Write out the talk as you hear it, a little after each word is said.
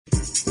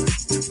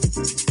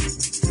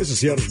This is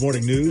Seattle's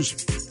Morning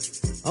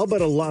News. I'll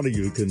bet a lot of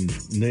you can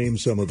name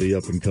some of the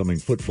up-and-coming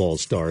football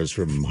stars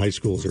from high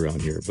schools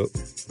around here, but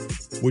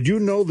would you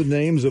know the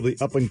names of the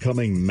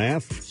up-and-coming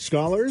math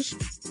scholars?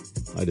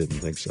 I didn't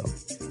think so.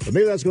 But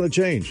maybe that's going to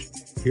change.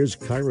 Here's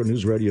Cairo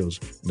News Radio's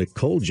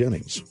Nicole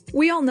Jennings.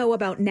 We all know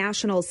about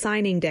National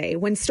Signing Day,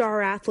 when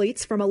star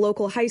athletes from a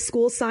local high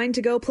school sign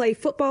to go play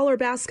football or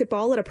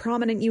basketball at a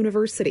prominent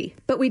university.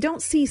 But we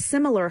don't see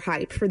similar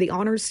hype for the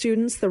honors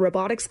students, the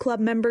robotics club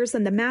members,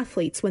 and the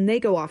mathletes when they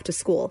go off to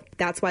school.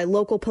 That's why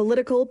local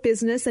political,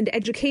 business, and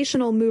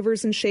educational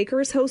movers and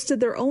shakers hosted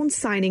their own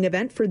signing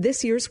event for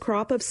this year's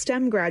crop of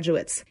STEM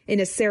graduates. In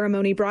a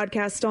ceremony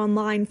broadcast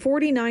online,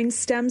 49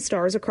 STEM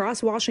stars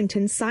across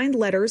Washington signed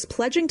letters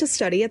pledging to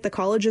study at the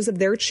colleges of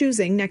their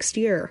choosing next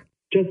year.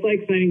 Just like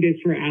signing days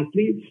for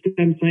athletes,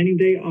 STEM Signing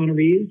Day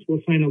honorees will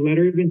sign a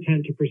letter of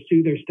intent to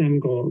pursue their STEM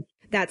goals.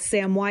 That's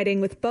Sam Whiting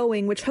with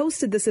Boeing, which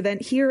hosted this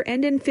event here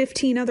and in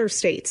 15 other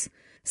states.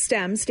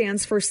 STEM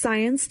stands for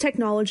science,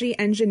 technology,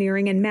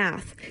 engineering, and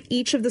math.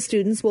 Each of the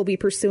students will be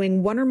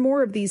pursuing one or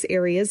more of these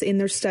areas in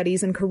their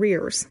studies and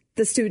careers.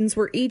 The students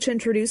were each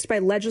introduced by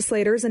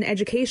legislators and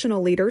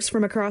educational leaders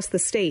from across the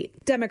state.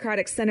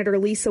 Democratic Senator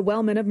Lisa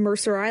Wellman of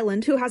Mercer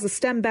Island, who has a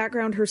STEM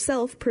background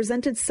herself,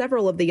 presented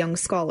several of the young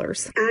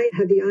scholars. I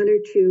had the honor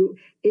to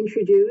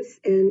introduce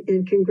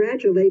and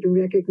congratulate and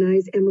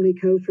recognize Emily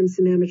Coe from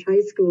Sammamish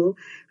High School,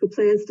 who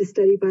plans to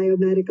study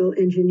biomedical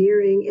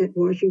engineering at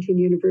Washington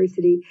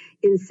University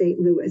in St.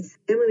 Louis.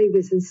 Emily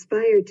was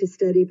inspired to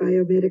study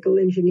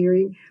biomedical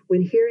engineering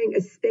when hearing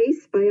a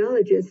space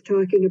biologist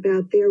talking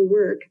about their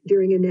work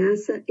during a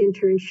NASA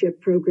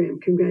internship program.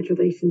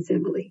 Congratulations,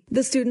 Emily.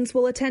 The students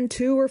will attend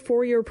 2- or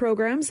 4-year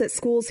programs at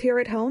schools here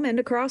at home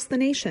and across the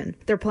nation.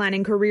 They're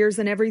planning careers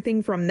in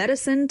everything from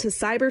medicine to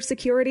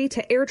cybersecurity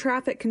to air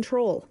traffic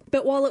control.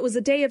 But while it was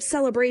a day of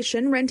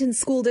celebration, Renton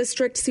School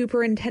District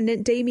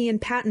Superintendent Damian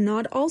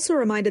Pattinaud also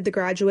reminded the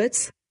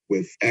graduates,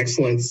 with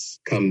excellence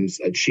comes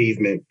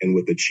achievement, and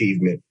with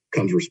achievement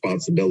comes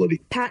responsibility.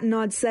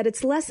 Pattinaud said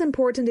it's less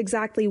important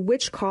exactly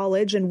which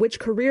college and which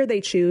career they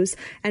choose,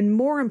 and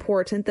more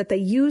important that they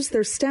use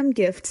their STEM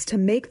gifts to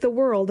make the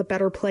world a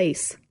better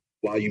place.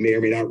 While you may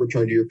or may not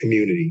return to your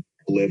community,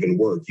 live and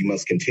work, you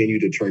must continue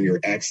to turn your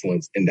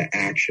excellence into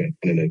action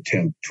in an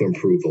attempt to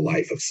improve the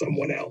life of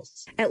someone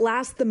else. At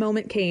last, the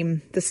moment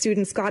came. The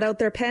students got out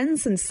their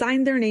pens and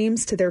signed their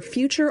names to their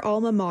future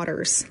alma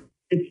maters.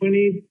 The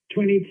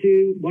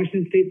 2022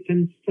 Washington State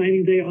STEM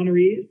Signing Day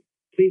honorees,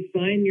 please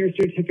sign your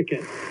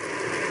certificate.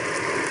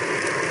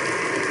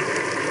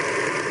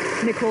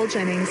 Nicole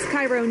Jennings,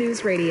 Cairo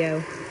News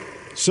Radio.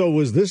 So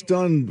was this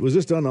done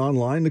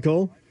online,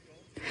 Nicole?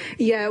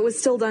 Yeah, it was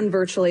still done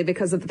virtually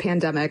because of the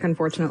pandemic,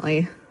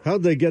 unfortunately.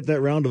 How'd they get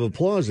that round of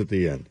applause at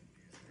the end?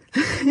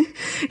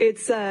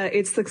 It's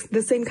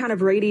the same kind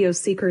of radio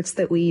secrets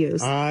that we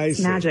use. It's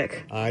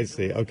magic. I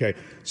see. Okay.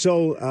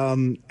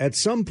 So at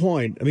some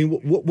point, I mean,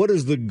 what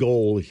is the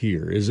goal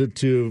here? Is it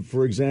to,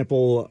 for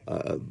example,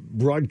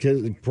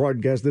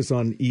 broadcast this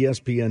on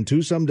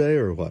ESPN2 someday,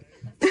 or what?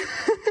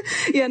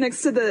 Yeah,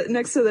 next to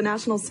the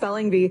National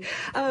Spelling Bee.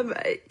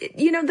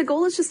 The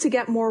goal is just to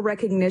get more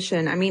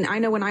recognition. I mean, I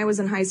know when I was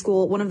in high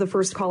school, one of the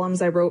first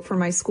columns I wrote for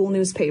my school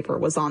newspaper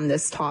was on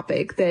this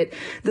topic, that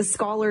the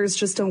scholars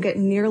just don't get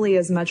nearly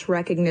as much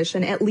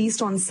recognition, at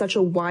least on such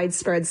a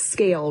widespread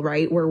scale,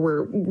 right, where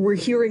we're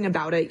hearing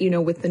about it,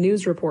 with the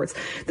news reports.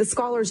 The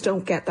scholars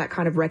don't get that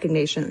kind of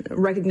recognition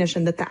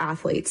that the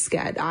athletes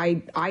get.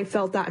 I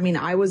felt that. I mean,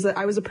 I was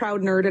a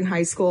proud nerd in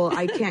high school.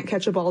 I can't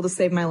catch a ball to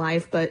save my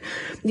life, but,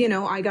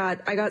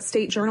 I got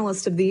State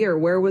Journalist of the Year.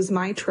 Where was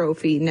my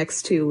trophy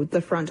next to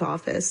the front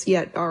office?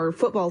 Yet our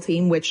football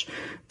team, which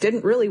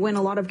didn't really win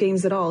a lot of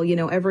games at all,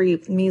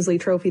 every measly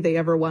trophy they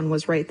ever won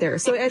was right there.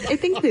 So I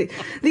think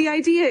the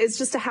idea is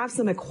just to have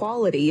some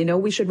equality.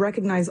 We should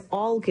recognize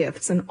all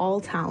gifts and all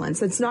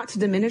talents. It's not to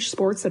diminish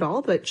sports at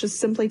all, but just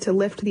simply to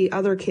lift the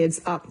other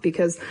kids up,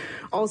 because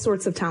all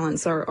sorts of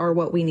talents are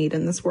what we need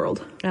in this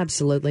world.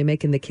 Absolutely,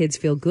 making the kids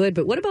feel good.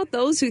 But what about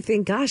those who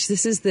think, gosh,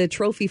 this is the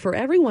trophy for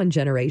everyone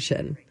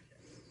generation?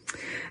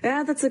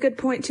 Yeah, that's a good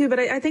point, too. But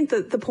I think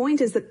that the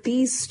point is that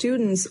these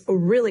students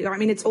really are. I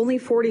mean, it's only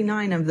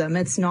 49 of them.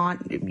 It's not,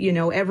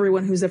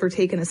 everyone who's ever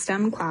taken a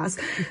STEM class.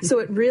 So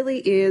it really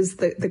is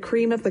the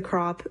cream of the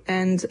crop,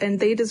 and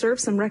they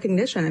deserve some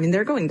recognition. I mean,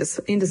 they're going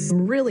into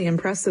some really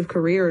impressive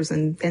careers,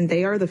 and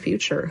they are the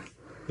future.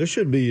 There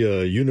should be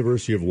a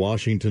University of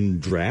Washington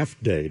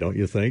draft day, don't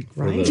you think,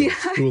 for right? the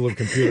School of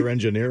Computer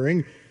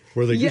Engineering?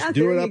 Where they just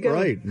do it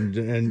upright,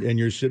 and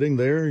you're sitting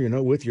there,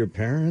 with your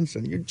parents,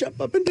 and you jump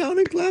up and down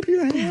and clap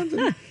your hands.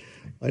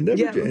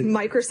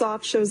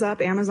 Microsoft shows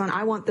up, Amazon,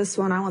 I want this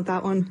one, I want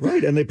that one.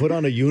 Right, and they put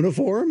on a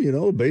uniform,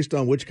 based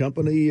on which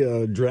company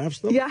drafts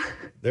them. Yeah.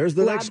 There's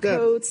the next step.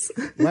 Coats.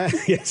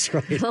 Yes,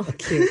 right. Oh,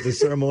 cute. The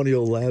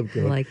ceremonial lab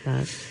coat. I like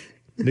that.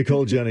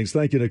 Nicole Jennings.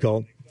 Thank you,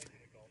 Nicole.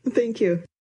 Thank you.